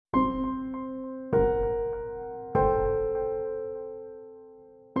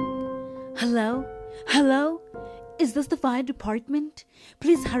Hello? Hello? Is this the fire department?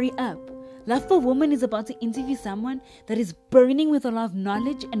 Please hurry up. Love for Woman is about to interview someone that is burning with a lot of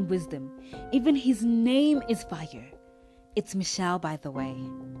knowledge and wisdom. Even his name is fire. It's Michelle, by the way.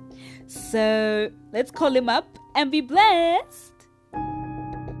 So, let's call him up and be blessed.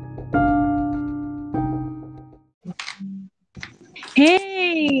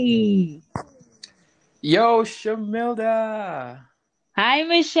 Hey! Yo, Shamilda. Hi,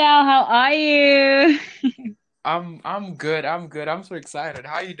 Michelle. How are you? I'm good. I'm so excited.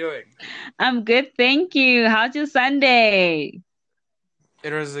 How are you doing? I'm good, thank you. How's your Sunday?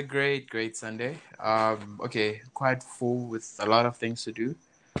 It was a great Sunday. Okay, quite full with a lot of things to do,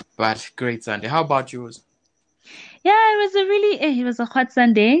 but great Sunday. How about yours? Yeah, it was a hot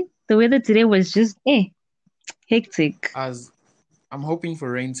Sunday. The weather today was just hectic. As I'm hoping for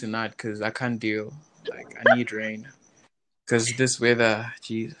rain tonight because I can't deal. Like I need rain because this weather,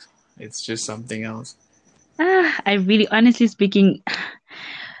 geez, it's just something else. I really, honestly speaking,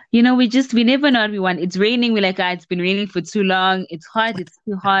 we never know what we want. It's raining. We're like, it's been raining for too long. It's hot. It's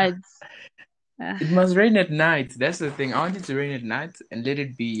too hot. It must rain at night. That's the thing. I want it to rain at night and let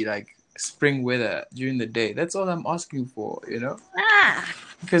it be like spring weather during the day. That's all I'm asking for, Ah.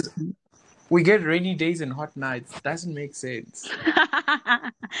 Because we get rainy days and hot nights. Doesn't make sense.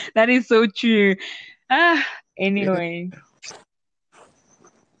 That is so true. Anyway.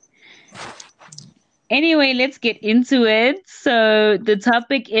 Anyway, let's get into it. So the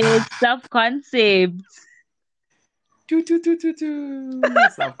topic is self-concept.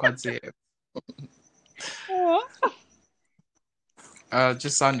 Self-concept.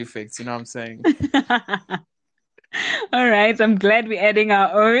 Just sound effects, you know what I'm saying? All right, I'm glad we're adding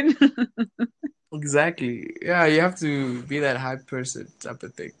our own. Exactly. Yeah, you have to be that hype person type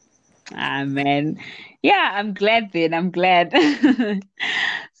of thing. Man. Yeah, I'm glad then. I'm glad.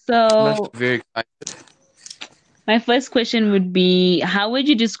 So, I'm very excited. my first question would be, how would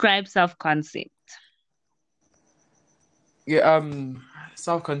you describe self-concept? Yeah,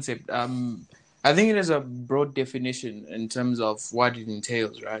 self-concept. I think it is a broad definition in terms of what it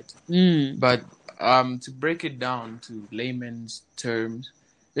entails, right? But to break it down to layman's terms,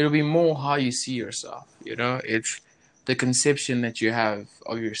 it'll be more how you see yourself. It's the conception that you have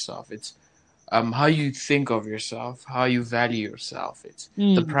of yourself. It's how you think of yourself, how you value yourself. It's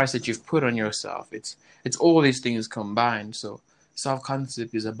the price that you've put on yourself. It's all these things combined. So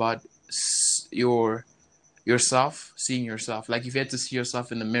self-concept is about yourself, seeing yourself. Like if you had to see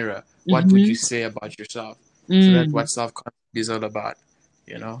yourself in the mirror, what would you say about yourself? So that's what self-concept is all about,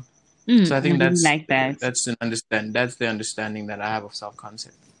 So I think I really like that. that's the understanding that I have of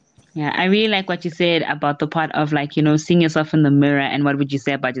self-concept. Yeah, I really like what you said about the part of seeing yourself in the mirror and what would you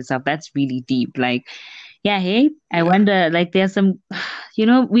say about yourself. That's really deep. I wonder, there's some,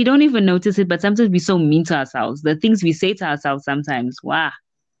 we don't even notice it, but sometimes we're so mean to ourselves. The things we say to ourselves sometimes, wow.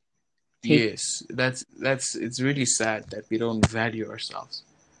 Yes, it's really sad that we don't value ourselves.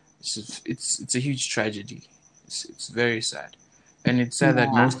 It's a huge tragedy. It's very sad, and it's sad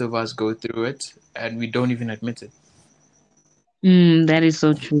that most of us go through it and we don't even admit it. That is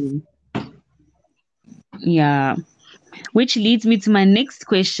so true. Yeah. Which leads me to my next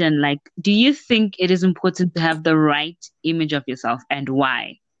question. Do you think it is important to have the right image of yourself, and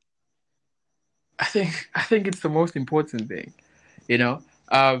why? I think it's the most important thing.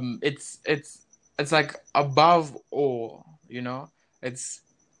 It's like above all, it's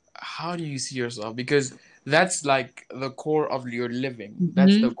how do you see yourself? Because that's like the core of your living.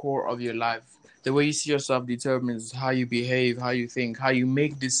 That's the core of your life. The way you see yourself determines how you behave, how you think, how you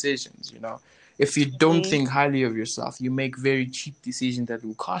make decisions. If you don't think highly of yourself, you make very cheap decisions that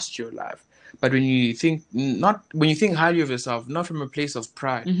will cost your life. But when you think highly of yourself, not from a place of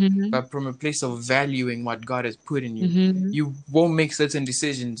pride, but from a place of valuing what God has put in you, you won't make certain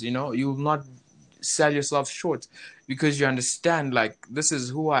decisions. You will not sell yourself short because you understand this is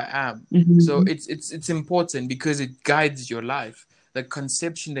who I am. So it's important because it guides your life. The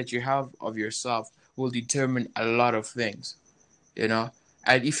conception that you have of yourself will determine a lot of things.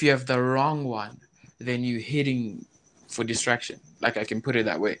 And if you have the wrong one, then you're heading for distraction. Like I can put it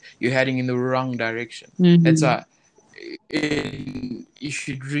that way. You're heading in the wrong direction. You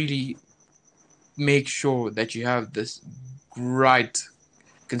should really make sure that you have this right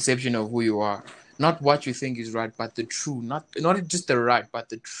conception of who you are. Not what you think is right, but the truth. Not just the right, but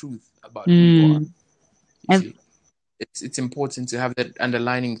the truth about who you are. You see? It's important to have that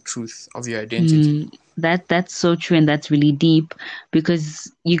underlying truth of your identity. That's so true, and that's really deep,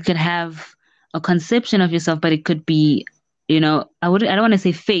 because you could have a conception of yourself, but it could be I don't want to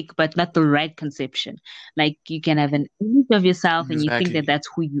say fake, but not the right conception. Like you can have an image of yourself and you think that Exactly. that's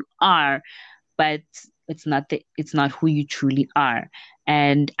who you are, but it's not who you truly are.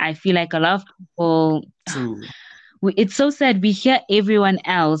 And I feel like a lot of people, True. it's so sad. We hear everyone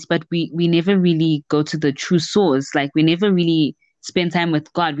else, but we never really go to the true source. Like we never really spend time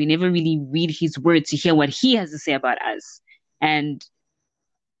with God. We never really read His Word to hear what He has to say about us. And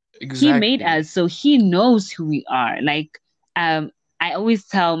He made Exactly. us, so He knows who we are. Like, I always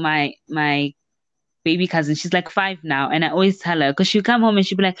tell my baby cousin, she's like 5 now, and I always tell her because she'll come home and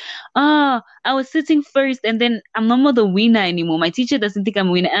she'll be like, "Oh, I was sitting first, and then I'm no more the winner anymore. My teacher doesn't think I'm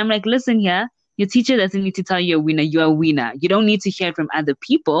a winner." And I'm like, "Listen here, your teacher doesn't need to tell you you're a winner. You're a winner. You don't need to hear it from other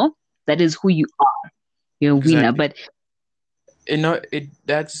people. That is who you are. You're a winner." Exactly. But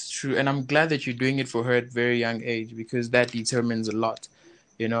That's true, and I'm glad that you're doing it for her at very young age because that determines a lot,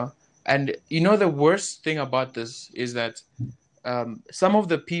 you know. And the worst thing about this is that some of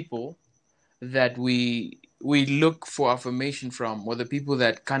the people that we look for affirmation from, or the people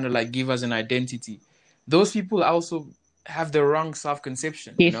that kind of like give us an identity, those people also have the wrong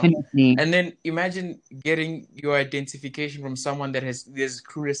self-conception. definitely, And then imagine getting your identification from someone that is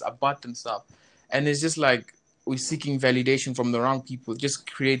curious about themselves, and it's just like we're seeking validation from the wrong people. It just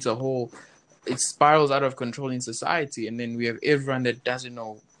creates it spirals out of control in society, and then we have everyone that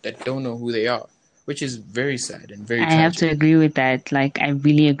don't know who they are, which is very sad and very I have tragic. to agree with that. Like, I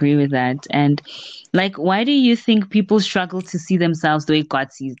really agree with that. And like, why do you think people struggle to see themselves the way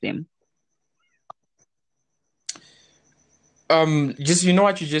God sees them? Just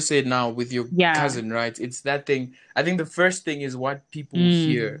what you just said now with your Yeah. cousin, right? It's that thing. I think the first thing is what people Mm.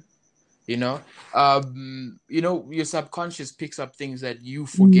 hear. you know your subconscious picks up things that you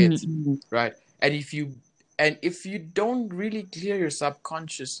Mm, forget, mm. right? And if you don't really clear your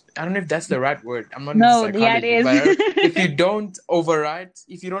subconscious, I don't know if that's the right word, I'm not into No, yeah, it psychology, but I don't, if is. you don't override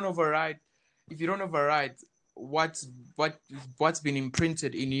if you don't override if you don't override what's what what's been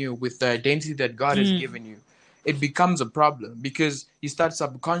imprinted in you with the identity that God has Mm, given you, it becomes a problem because you start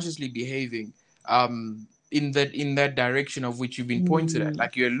subconsciously behaving in that direction of which you've been pointed at. mm,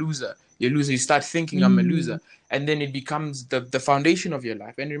 Like you're a loser. You start thinking I'm a mm, loser, and then it becomes the foundation of your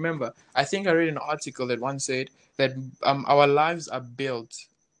life. And remember, I think I read an article that once said that our lives are built,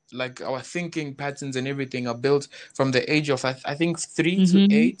 like our thinking patterns and everything are built from the age of I think 3 to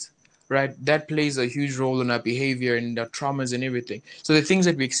 8, right? That plays a huge role in our behavior and our traumas and everything. So the things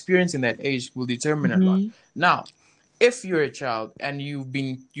that we experience in that age will determine a lot. mm. Now, if you're a child and you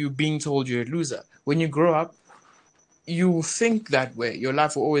being told you're a loser, when you grow up, you think that way. Your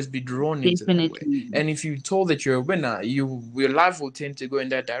life will always be drawn into that way. Definitely. And if you're told that you're a winner, your life will tend to go in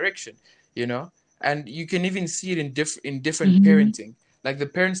that direction, you know. And you can even see it in different Mm-hmm. parenting. Like the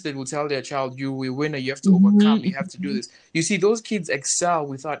parents that will tell their child, "You will win, you have to overcome, you have to do Mm-hmm. this." You see, those kids excel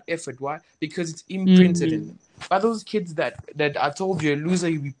without effort. Why? Because it's imprinted in Mm, them. But those kids that are told you're a loser,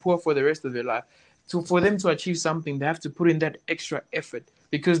 you'll be poor for the rest of your life. So for them to achieve something, they have to put in that extra effort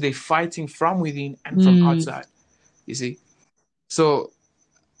because they're fighting from within and from mm, outside. You see, so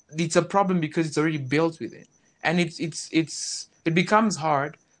it's a problem because it's already built with it, and it becomes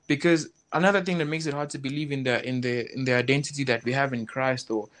hard because another thing that makes it hard to believe in the identity that we have in Christ,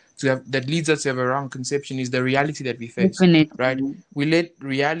 or to have that leads us to have a wrong conception, is the reality that we face. Right? definitely. We let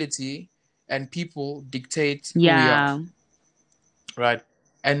reality and people dictate who we are. Yeah. Right?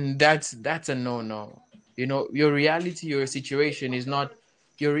 And that's a no. Your reality, your situation is not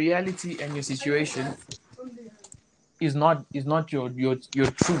your reality, and your situation is not your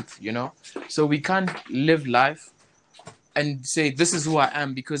truth. So we can't live life and say this is who I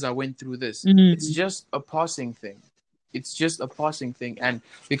am because I went through this. It's Mm, just a passing thing. It's just a passing thing, and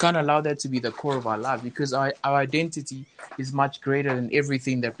we can't allow that to be the core of our life because our identity is much greater than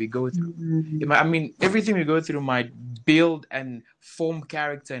everything that we go through. mm. I mean, everything we go through might build and form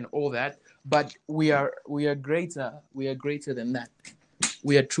character and all that, but we are greater. We are greater than that.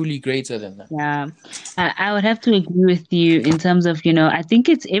 We are truly greater than that. Yeah, I would have to agree with you in terms of, I think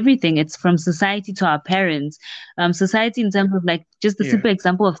it's everything. It's from society to our parents. Society in terms of like just the Yeah, simple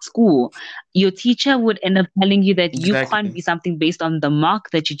example of school. Your teacher would end up telling you that you can't exactly, be something based on the mark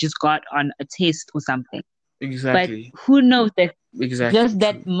that you just got on a test or something. But exactly, who knows that exactly just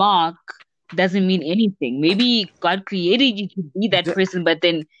that true. mark doesn't mean anything. Maybe God created you to be that The- person, but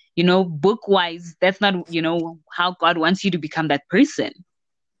then, book wise, that's not, how God wants you to become that person.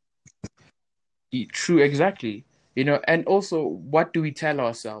 True, exactly. And also, what do we tell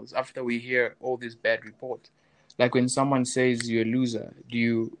ourselves after we hear all these bad reports? Like when someone says you're a loser, do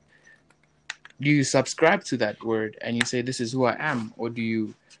you subscribe to that word and you say this is who I am, or do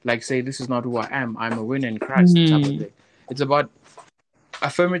you like say this is not who I am? I'm a winner in Christ, type of Hmm. thing. It's about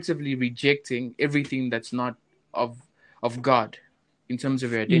affirmatively rejecting everything that's not of God in terms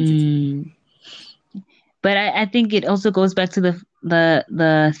of your identity. But I think it also goes back to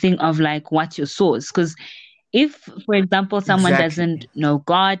the thing of like what's your source? Because if, for example, someone doesn't Exactly. know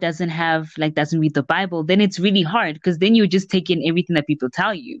God, doesn't read the Bible, then it's really hard because then you just take in everything that people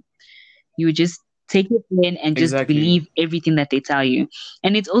tell you. You just take it in and just Exactly. believe everything that they tell you.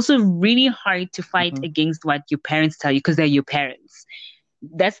 And it's also really hard to fight Mhm. against what your parents tell you because they're your parents.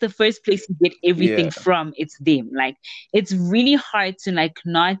 That's the first place you get everything Yeah. from. It's them. Like it's really hard to like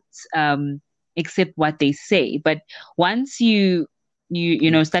not accept what they say. But once you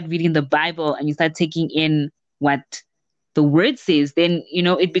start reading the Bible and you start taking in what the word says, then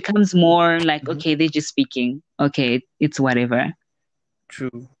it becomes more like, Mhm. okay, they're just speaking. Okay, it's whatever.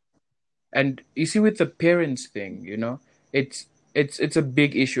 True. And you see, with the parents thing, it's it's a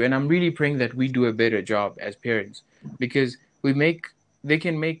big issue, and I'm really praying that we do a better job as parents, because they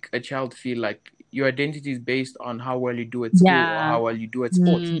can make a child feel like your identity is based on how well you do at school or Yeah. how well you do at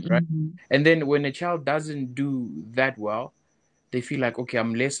sports, right? Mm-hmm. And then when a child doesn't do that well, they feel like, okay,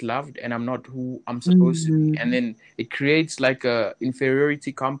 I'm less loved and I'm not who I'm supposed to be, and Mm-hmm. then it creates like a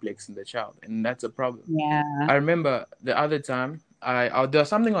inferiority complex in the child, and that's a problem. Yeah. I remember the other time there was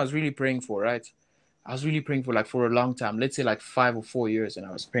something I was really praying for, right? I was really praying for, like, for a long time, let's say like 5 or 4 years, and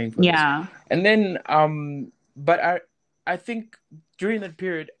I was praying for this. Yeah. And then but I think during that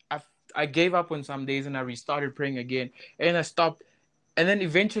period I gave up on some days and I restarted praying again, and I stopped, and then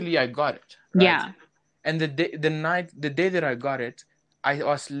eventually I got it, right? Yeah. And the day that I got it, I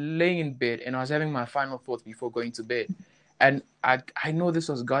was laying in bed and I was having my final thoughts before going to bed. And I know this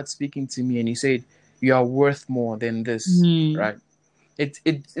was God speaking to me, and He said, "You are worth more than this," Mm. right?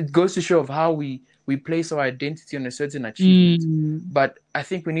 It goes to show of how we place our identity on a certain achievement. Mm. But I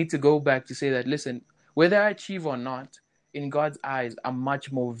think we need to go back to say that, listen, whether I achieve or not, in God's eyes, I'm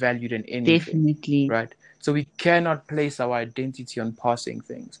much more valued than anything, Definitely. right? So we cannot place our identity on passing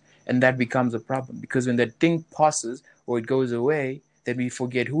things. And that becomes a problem, because when that thing passes or it goes away, then we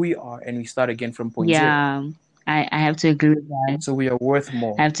forget who we are and we start again from point zero. Yeah. I have to agree with that. So we are worth I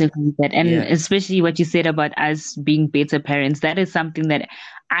more. have to agree with that. And Yeah. especially what you said about us being better parents, that is something that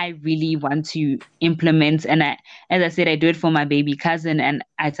I really want to implement. And as I said, I do it for my baby cousin, and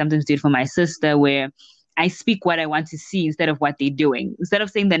I sometimes do it for my sister, where I speak what I want to see instead of what they're doing. Instead of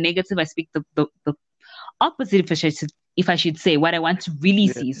saying the negative, I speak the opposite, if I should say what I want to really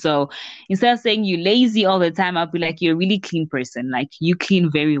Yeah. see. So instead of saying you lazy all the time, I'll be like, you're a really clean person. Like you clean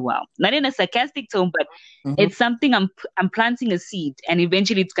very well. Not in a sarcastic tone, but Mm-hmm. it's something I'm planting a seed, and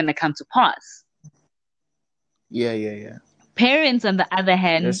eventually it's gonna come to pass. Yeah, yeah, yeah. Parents, on the other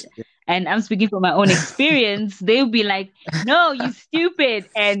hand, Yes. and I'm speaking from my own experience, they'll be like, no, you stupid,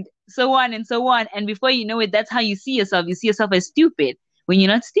 and so on and so on. And before you know it, that's how you see yourself. You see yourself as stupid when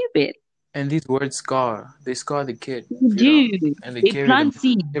you're not stupid. And these words scar. They scar the kid, You do. and they They carry them plant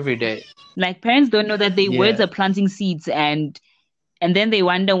seeds. every day. Like parents don't know that their words Yeah, are planting seeds, and then they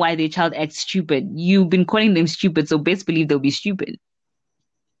wonder why their child acts stupid. You've been calling them stupid, so best believe they'll be stupid.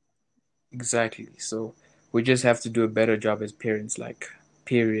 exactly. So we just have to do a better job as parents, like,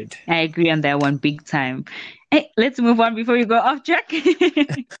 period. I agree on that one big time. Hey, let's move on before we go off track.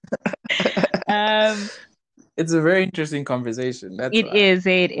 um, It's a very interesting conversation. That's why.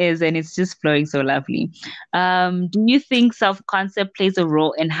 it is, and it's just flowing so lovely. Do you think self-concept plays a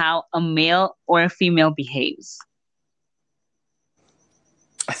role in how a male or a female behaves?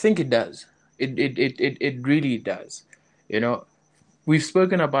 I think it does. It really does. You know, we've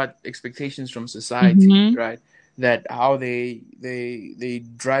spoken about expectations from society, Mm-hmm. right? That how they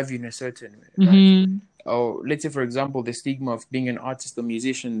drive you in a certain way, right? Mm-hmm. Or let's say, for example, the stigma of being an artist or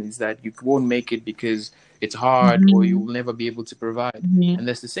musician is that you won't make it because it's hard, or you Mm-hmm. will never be able to provide. Mm-hmm. And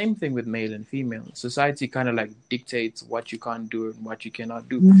that's the same thing with male and female. Society kind of like dictates what you can't do and what you cannot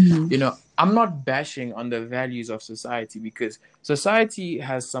do. Mm-hmm. I'm not bashing on the values of society, because society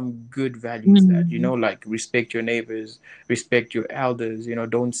has some good values that, like respect your neighbors, respect your elders,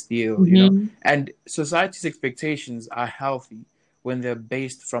 don't steal, Mm-hmm. and society's expectations are healthy when they're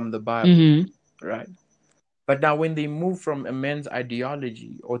based from the Bible, Mm-hmm. right? But now when they move from a man's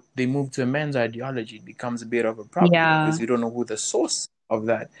ideology, or they move to a man's ideology, it becomes a bit of a problem, Yeah. because you don't know who the source of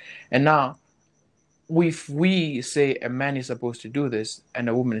that. And now, if we say a man is supposed to do this and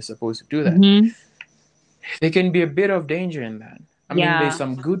a woman is supposed to do that, Mm-hmm. there can be a bit of danger in that. I mean, there's Yeah.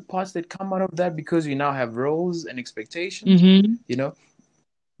 some good parts that come out of that, because you now have roles and expectations, Mm-hmm.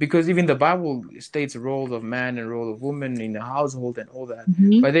 because even the Bible states roles of man and role of woman in the household and all that.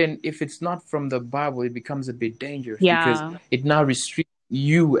 Mm-hmm. But then if it's not from the Bible, it becomes a bit dangerous, because Yeah. it now restricts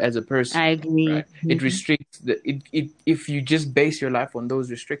you as a person, I agree. right? It restricts if you just base your life on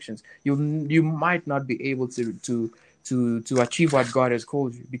those restrictions, you might not be able to achieve what God has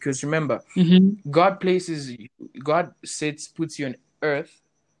called you. Because remember, Mm-hmm. God puts you on earth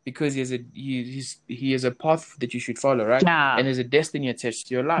because he has a path that you should follow, right? Yeah. And there's a destiny attached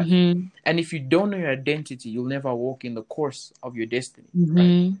to your life. Mm-hmm. And if you don't know your identity, you'll never walk in the course of your destiny, right?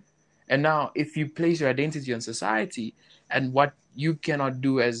 Mm-hmm. And now, if you place your identity on society and what you cannot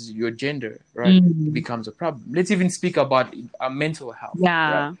do as your gender, right, it becomes a problem. Let's even speak about mental health, right?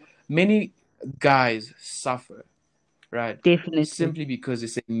 Yeah, Many guys suffer, right, definitely. simply because they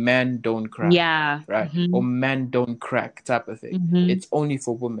say men don't cry, Yeah. right, or Mm-hmm. men don't crack type of thing. Mm-hmm. It's only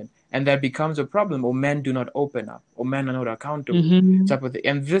for women, and that becomes a problem. Or men do not open up, or men are not accountable Mm-hmm. type of thing.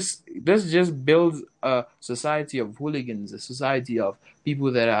 And this just builds a society of hooligans, a society of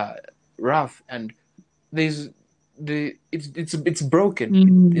people that are rough, and there's it's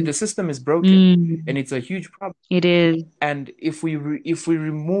broken. The system is broken, and it's a huge problem. It is. And if we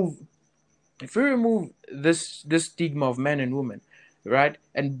remove this stigma of men and women, right,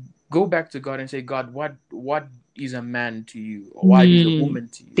 and go back to God and say, God, what is a man to you, or what is a woman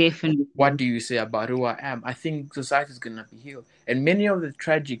to you? Definitely. What do you say about who I am? I think society is gonna be healed, and many of the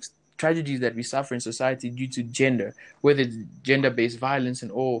tragedies that we suffer in society due to gender, whether it's gender-based violence and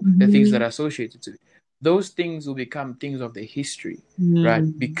all the things that are associated to it, those things will become things of the history, right?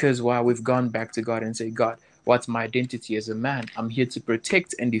 Because while we've gone back to God and say, God, what's my identity as a man? I'm here to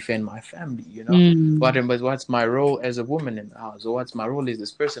protect and defend my family, what's my role as a woman in the house? Or what's my role as this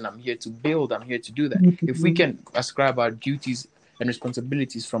person? I'm here to build, I'm here to do that. If we can ascribe our duties and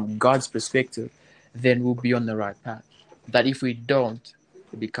responsibilities from God's perspective, then we'll be on the right path. That if we don't,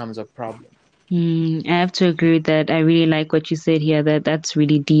 it becomes a problem. I have to agree with that. I really like what you said here. That's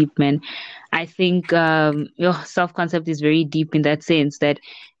really deep, man. I think your self-concept is very deep in that sense that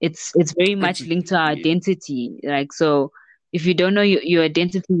it's very much linked to our identity. Like, so if you don't know your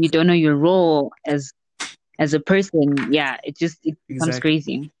identity, you don't know your role as a person. Yeah, it becomes Exactly.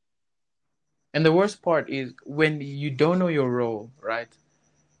 crazy. And the worst part is when you don't know your role, right?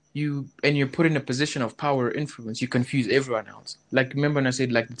 You're put in a position of power or influence, you confuse everyone else. Like, remember when I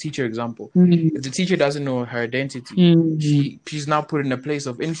said, like, the teacher example, if the teacher doesn't know her identity, she's now put in a place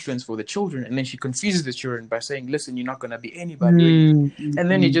of influence for the children, and then she confuses the children by saying, listen, you're not going to be anybody or anything. And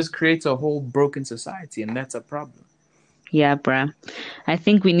then it just creates a whole broken society, and that's a problem. Yeah, bruh. I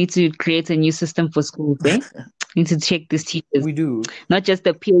think we need to create a new system for schools, eh? We need to check these teachers. We do. Not just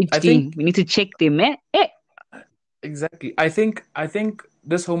the PhD. We need to check them, eh? Exactly. I think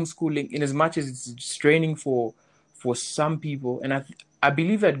this homeschooling, in as much as it's straining for some people, and I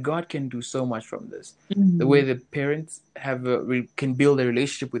believe that God can do so much from this. The way the parents can build a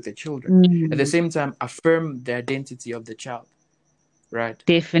relationship with their children, at the same time affirm the identity of the child, right?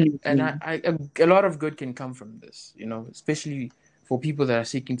 Definitely. And a lot of good can come from this, especially for people that are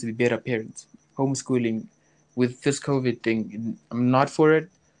seeking to be better parents. Homeschooling with this COVID thing, I'm not for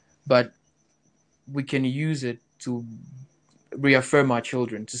it, but we can use it to reaffirm our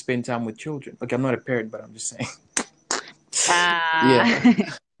children, to spend time with children. Okay, I'm not a parent, but I'm just saying. Yeah.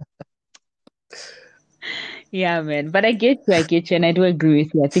 Yeah, man. But I get you, and I do agree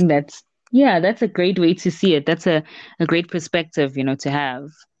with you. I think that's a great way to see it. That's a great perspective, to have.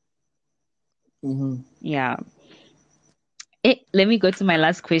 Yeah. Let me go to my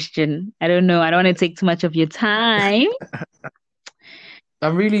last question. I don't know. I don't want to take too much of your time.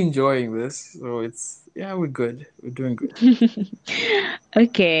 I'm really enjoying this. So we're good. We're doing good.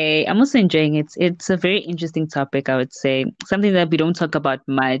 Okay. I'm also enjoying it. It's a very interesting topic, I would say. Something that we don't talk about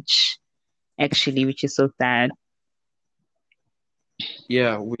much, actually, which is so sad.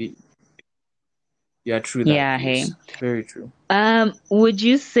 Yeah, true that. Yeah, hey. Very true. Would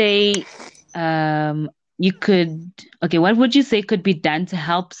you say what would you say could be done to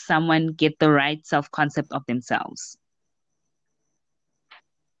help someone get the right self-concept of themselves?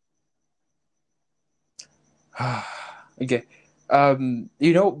 Okay.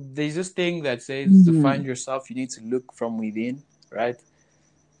 There's this thing that says to find yourself, you need to look from within, right?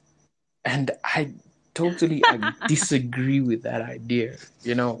 And I totally disagree with that idea,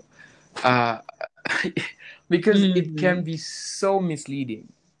 because it can be so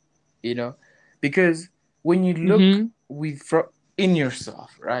misleading, because when you look in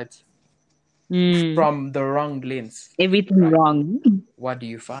yourself, right, from the wrong lens, everything wrong, what do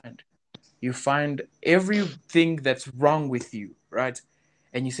you find? You find everything that's wrong with you, right?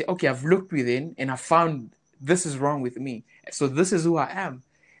 And you say, okay, I've looked within and I found this is wrong with me. So this is who I am.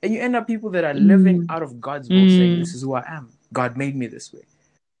 And you end up people that are living out of God's will saying, this is who I am. God made me this way.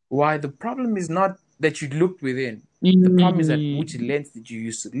 Why? The problem is not that you looked within. The problem is that Mm. which lens did you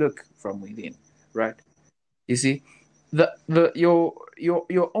use to look from within, right? You see,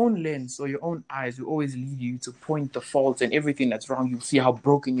 your own lens or your own eyes will always lead you to point the faults and everything that's wrong. You see how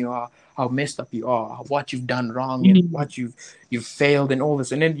broken you are, how messed up you are, what you've done wrong, and Mm. what you've failed, and all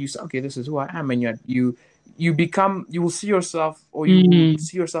this. And then you say, okay, this is who I am, and you will see yourself, or you will Mm.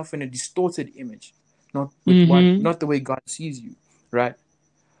 see yourself in a distorted image, Mm-hmm. not the way God sees you, right?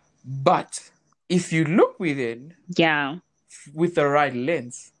 But if you look within Yeah. with the right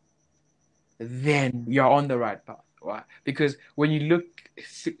lens, then you're on the right path. Why? Because when you look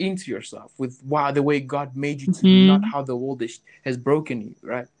into yourself with the way God made you to be, not Mm-hmm. how the world has broken you,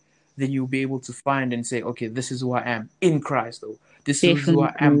 right? Then you'll be able to find and say, okay, this is who I am in Christ, though. This is who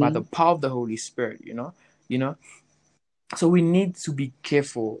I am by the Definitely. power of the Holy Spirit, you know. So we need to be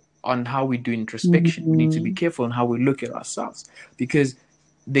careful on how we do introspection. We need to be Mm-hmm. careful on how we look at ourselves, because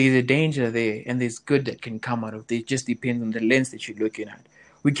there's a danger there and there's good that can come out of it. It just depends on the lens that you're looking at.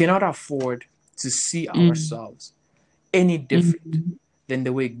 We cannot afford to see ourselves any different Mm-hmm. than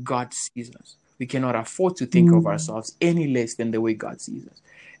the way God sees us. We cannot afford to think of Mm-hmm. ourselves any less than the way God sees us.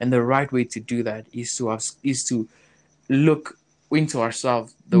 And the right way to do that is to look into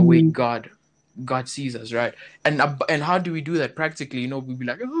ourselves the way God sees us, right? And how do we do that practically? We'll be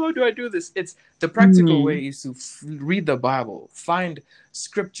like, oh, how do I do this? It's the practical Mm-hmm. way is to read the Bible, find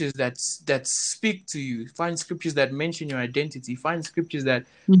scriptures that speak to you, find scriptures that mention your identity, find scriptures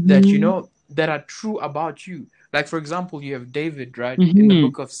Mm-hmm. that are true about you. Like, for example, you have David, right, in the Mm-hmm.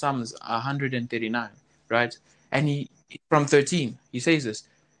 book of Psalms 139, right? And he from 13, he says this: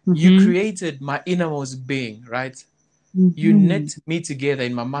 "You Mm-hmm. created my innermost being," right? You Mm-hmm. knit me together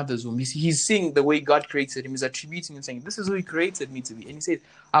in my mother's womb. He's seeing the way God created him. He's attributing and saying, this is who he created me to be. And he says,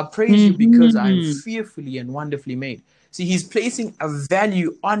 I praise you because I am Mm-hmm. fearfully and wonderfully made. See, he's placing a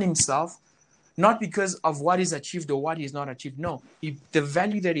value on himself, not because of what is achieved or what is not achieved. No, the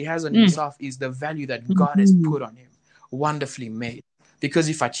value that he has on himself is the value that God has Mm-hmm. put on him. Wonderfully made. Because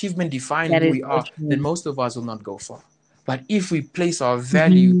if achievement defined That who is we so are, then true. most of us will not go far. But if we place our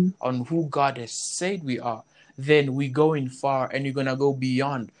value Mm-hmm. on who God has said we are, then we go in far, and you're gonna go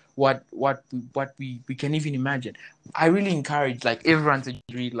beyond what we can even imagine. I really encourage like everyone to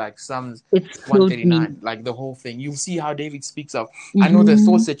read like Psalms It's so deep. 139, like the whole thing. You'll see how David speaks of, I know the Mm-hmm.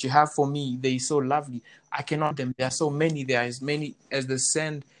 thoughts that you have for me, they're so lovely. I cannot them. There are so many. There are as many as the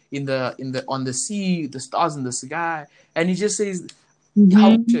sand in the on the sea, the stars in the sky. And he just says,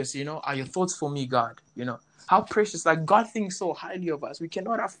 how Mm-hmm. precious, are your thoughts for me, God? How precious. Like God thinks so highly of us. We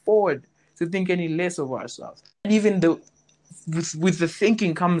cannot afford to think any less of ourselves. And even with the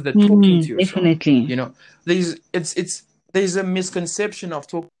thinking comes the talking Mm-hmm. to yourself. Definitely. You know, there's a misconception of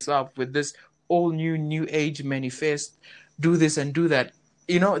talking to yourself with this all new age manifest, do this and do that.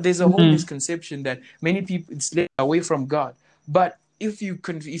 There's a whole Mm-hmm. misconception that many people it's led away from God. But if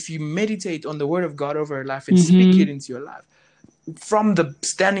you meditate on the word of God over your life and speak Mm-hmm. it into your life from the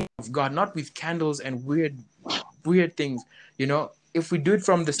standing of God, not with candles and weird things. If we do it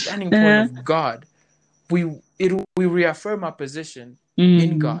from the standing point Uh, of God, we reaffirm our position in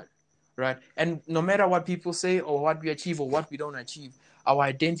mm-hmm. God, right? And no matter what people say or what we achieve or what we don't achieve, our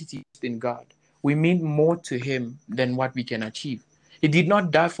identity is in God. We mean more to Him than what we can achieve. He did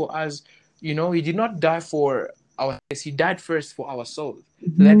not die for us, He did not die for our. He died first for our souls.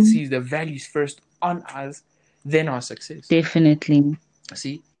 So that Mm-hmm. sees the values first on us, then our success. Definitely.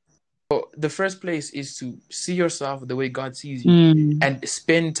 See, so the first place is to see yourself the way God sees you, Mm. and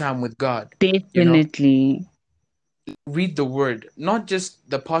spend time with God. You know, Definitely. read the word, not just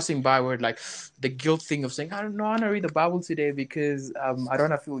the passing by word, like the guilt thing of saying, I don't know, I want to read the Bible today because I don't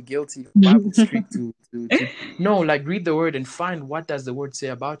want to feel guilty. Bible streak to no, like read the word and find what does the word say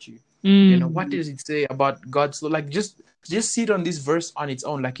about you. What Mm. does it say about God? So like just sit on this verse on its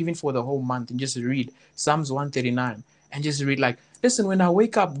own, like even for the whole month, and just read Psalms 139 and just read like, listen, when I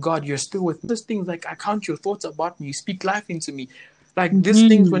wake up, God, you're still with me. Those things like I count your thoughts about me, you speak life into me. Like these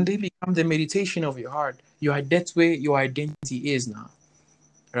things, when Mm-hmm. they become the meditation of your heart, that's where your identity is now,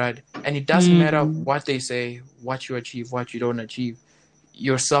 right? And it doesn't matter Mm. what they say, what you achieve, what you don't achieve.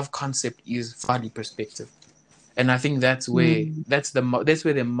 Your self concept is value perspective, and I think Mm. that's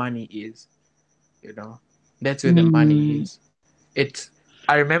where the money is. You know, that's where the money Mm. is. It.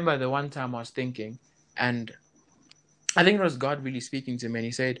 I remember the one time I was thinking, and I think it was God really speaking to me, and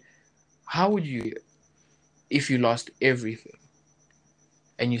He said, "How would you if you lost everything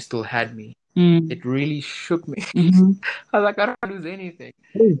and you still had me?" Mm. It really shook me. Mm-hmm. I was like, I don't lose anything.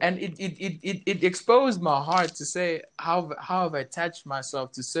 Oh. And it exposed my heart to say how I've attached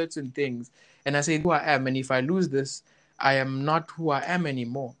myself to certain things. And I say who I am. And if I lose this, I am not who I am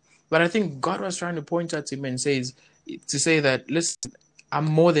anymore. But I think God was trying to point out to me and says, to say that, listen, I'm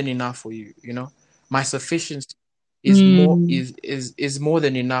more than enough for you. My sufficiency is more Mm. is more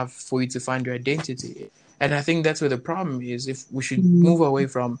than enough for you to find your identity. And I think that's where the problem is. If we should Mm. move away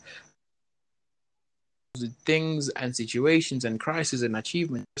from the things and situations and crises and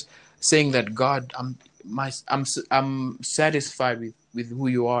achievements, saying that God, I'm satisfied with who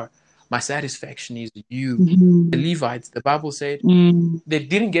you are. My satisfaction is you. The Mhm. Levites, the Bible said, Mm. they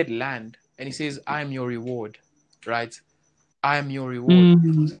didn't get land, and he says, I am your reward, right? I am your reward.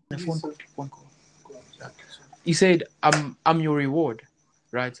 Mm. The phone call. He said, I'm your reward,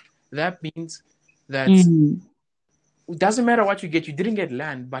 right? That means that Mm. it doesn't matter what you get. You didn't get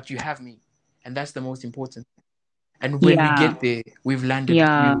land, but you have me, and that's the most important. And when we Yeah. get there, we've landed. We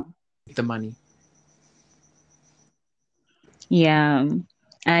Yeah. get the money. Yeah.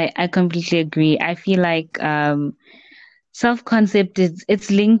 I completely agree. I feel like self-concept is it's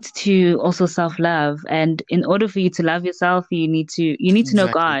linked to also self-love, and in order for you to love yourself, you need to know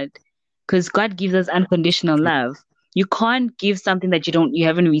Exactly. God, because God gives us unconditional True. love. You can't give something that you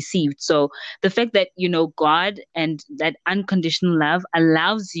haven't received. So the fact that you know God and that unconditional love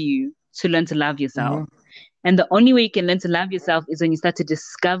allows you to learn to love yourself. Hmm. And the only way you can learn to love yourself is when you start to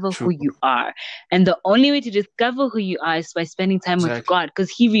discover True. who you are. And the only way to discover who you are is by spending time with Exactly. God,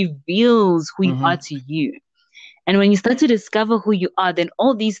 because He reveals who you Hmm. are to you. And when you start to discover who you are, then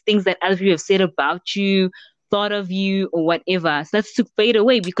all these things that other people have said about you, thought of you, or whatever starts to fade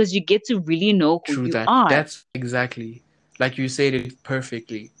away, because you get to really know who True you that. are. That's exactly like you said it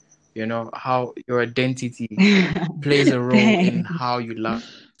perfectly. How your identity plays a role in Thanks. how you love.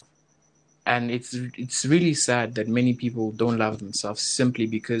 And it's really sad that many people don't love themselves simply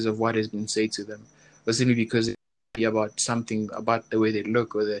because of what has been said to them, or simply because it's about something about the way they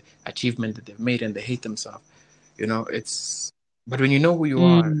look or the achievement that they've made, and they hate themselves. It's but when you know who you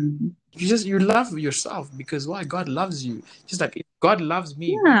are, Mm. you love yourself, because why? God loves you. Just like if God loves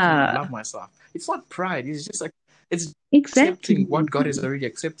me, why can't I Yeah, love myself? It's not pride. It's just like it's accepting exactly. what God has already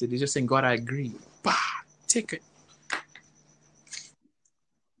accepted. It's just saying, God, I agree. Bah, take it.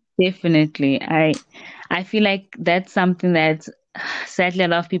 Definitely. I feel like that's something that sadly a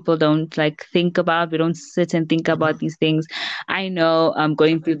lot of people don't like think about. We don't sit and think about Mhm. these things. I know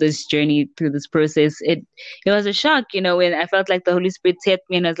going through this journey, through this process, it was a shock, when I felt like the Holy Spirit tapped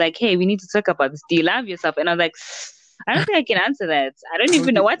me and was like, hey, we need to talk about this. Do you love yourself? And I was like, I don't think I can answer that. I don't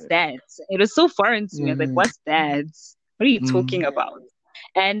even know Okay. what's that. It was so foreign to me. I was like, Mhm. what's that? What are you talking Mhm. about?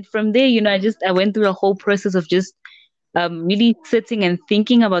 And from there, I went through a whole process of just really sitting and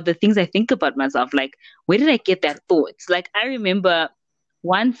thinking about the things I think about myself. Like, where did I get that thought? Like, I remember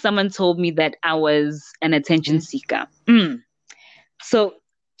once someone told me that I was an attention Mhm. seeker. So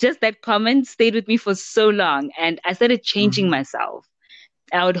just that comment stayed with me for so long, and I started changing Mhm. myself.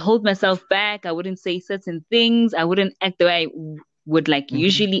 I would hold myself back. I wouldn't say certain things. I wouldn't act the way I would like Mhm.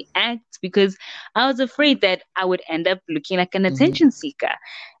 usually act, because I was afraid that I would end up looking like an Mhm. attention seeker.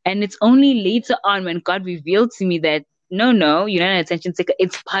 And it's only later on when God revealed to me that no, you're not an attention seeker.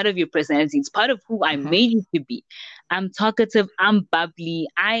 It's part of your personality. It's part of who I Mhm. made you to be. I'm talkative. I'm bubbly.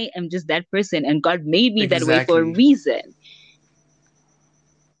 I am just that person. And God made me that way for a Exactly. reason.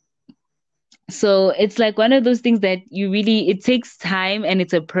 So it's like one of those things that it takes time and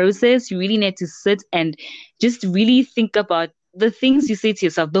it's a process. You really need to sit and just really think about the things you say to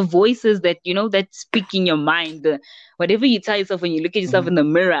yourself, the voices that speak in your mind, whatever you tell yourself when you look at yourself Mhm. in the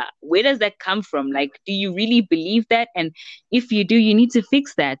mirror. Where does that come from? Like, do you really believe that? And if you do, you need to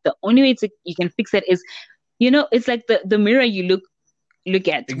fix that. The only way you can fix that is, it's like the mirror you look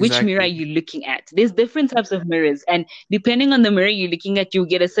at. Which mirror are Exactly. you looking at? There's different types of mirrors, and depending on the mirror you're looking at, you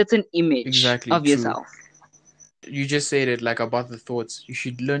get a certain image Exactly. of True. yourself. You just said it, like, about the thoughts. We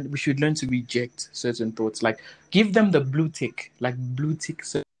should learn to reject certain thoughts. Like, give them the blue tick, like blue tick,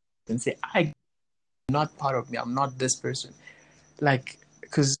 and say, I'm not part of me. I'm not this person. Like,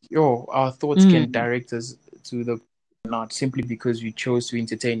 because our thoughts can Mm. direct us to the not, simply because we chose to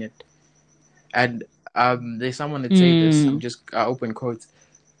entertain it. And there's someone that say this. I'm Mm. just open quotes.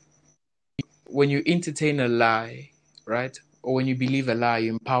 When you entertain a lie, right, or when you believe a lie,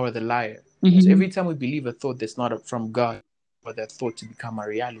 you empower the liar. So Hmm. every time we believe a thought that's not from God, for that thought to become a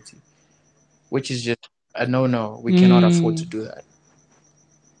reality, which is just a no. We cannot afford to Mm. do that.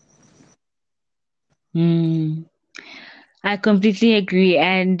 Mm. I completely agree,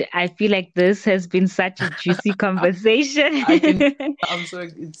 and I feel like this has been such a juicy conversation. I can. I'm so.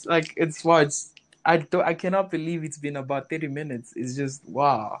 It's like it's what. I cannot believe it's been about 30 minutes. It's just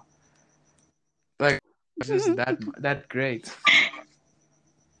wow. Like, it's just that great.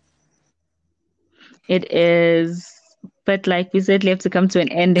 It is. But like we said, we have to come to an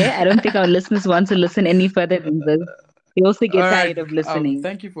end here. I don't think our listeners want to listen any further than this. They also All get right. tired of listening.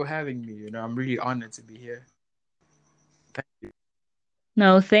 Thank you for having me. I'm really honored to be here. Thank you.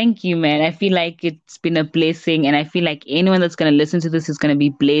 No, thank you, man. I feel like it's been a blessing, and I feel like anyone that's going to listen to this is going to be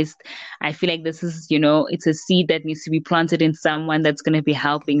blessed. I feel like this is, it's a seed that needs to be planted in someone that's going to be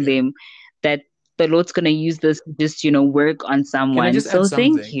helping Yeah. them, that the Lord's going to use this to just, work on Can I someone. just add So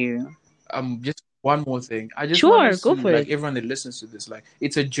thank something? you. Just one more thing. I just want Sure, us go to, for like, it. everyone that listens to this, like,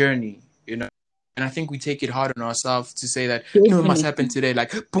 it's a journey. And I think we take it hard on ourselves to say that, it must Definitely. happen today,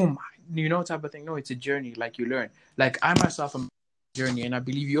 like, boom, type of thing. No, it's a journey, like you learn. Like, I myself am a journey, and I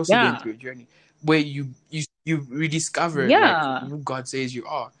believe you're also going Yeah. through a journey where you rediscover, like, Yeah. who God says you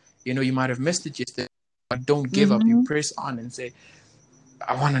are. You might have missed it yesterday, but don't give up. You Mm-hmm. press on and say,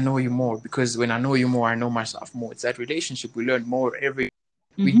 I want to know you more, because when I know you more, I know myself more. It's that relationship. We learn more every.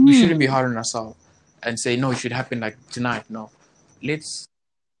 We shouldn't be Mm-hmm. hard on ourselves and say, no, it should happen like tonight. No, let's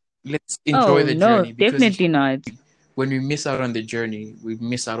enjoy Oh, the no, journey, because definitely not. when we miss out on the journey, we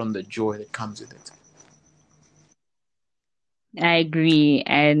miss out on the joy that comes with it. I agree.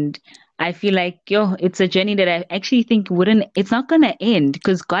 And I feel like, it's a journey that I actually think it's not going to end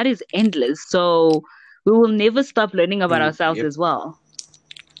because God is endless. So we will never stop learning about ourselves Yep, as well.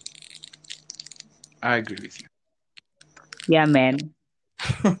 I agree with you. Yeah, man.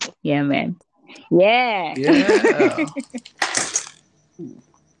 Yeah, man. Yeah. Yeah.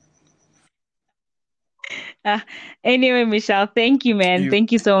 Anyway, Michelle, thank you, man. You.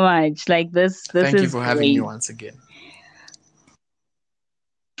 Thank you so much. Like this Thank you is for having me great. once again.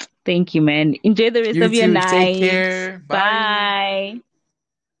 Thank you, man. Enjoy the rest You of your too. Take night. care. Bye. Bye.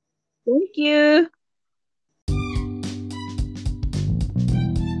 Thank you.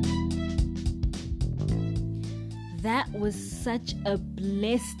 That was such a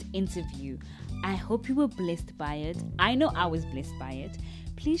blessed interview. I hope you were blessed by it. I know I was blessed by it.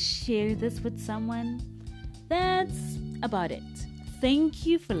 Please share this with someone. That's about it. Thank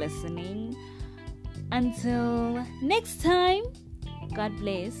you for listening. Until next time, God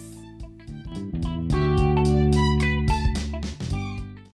bless.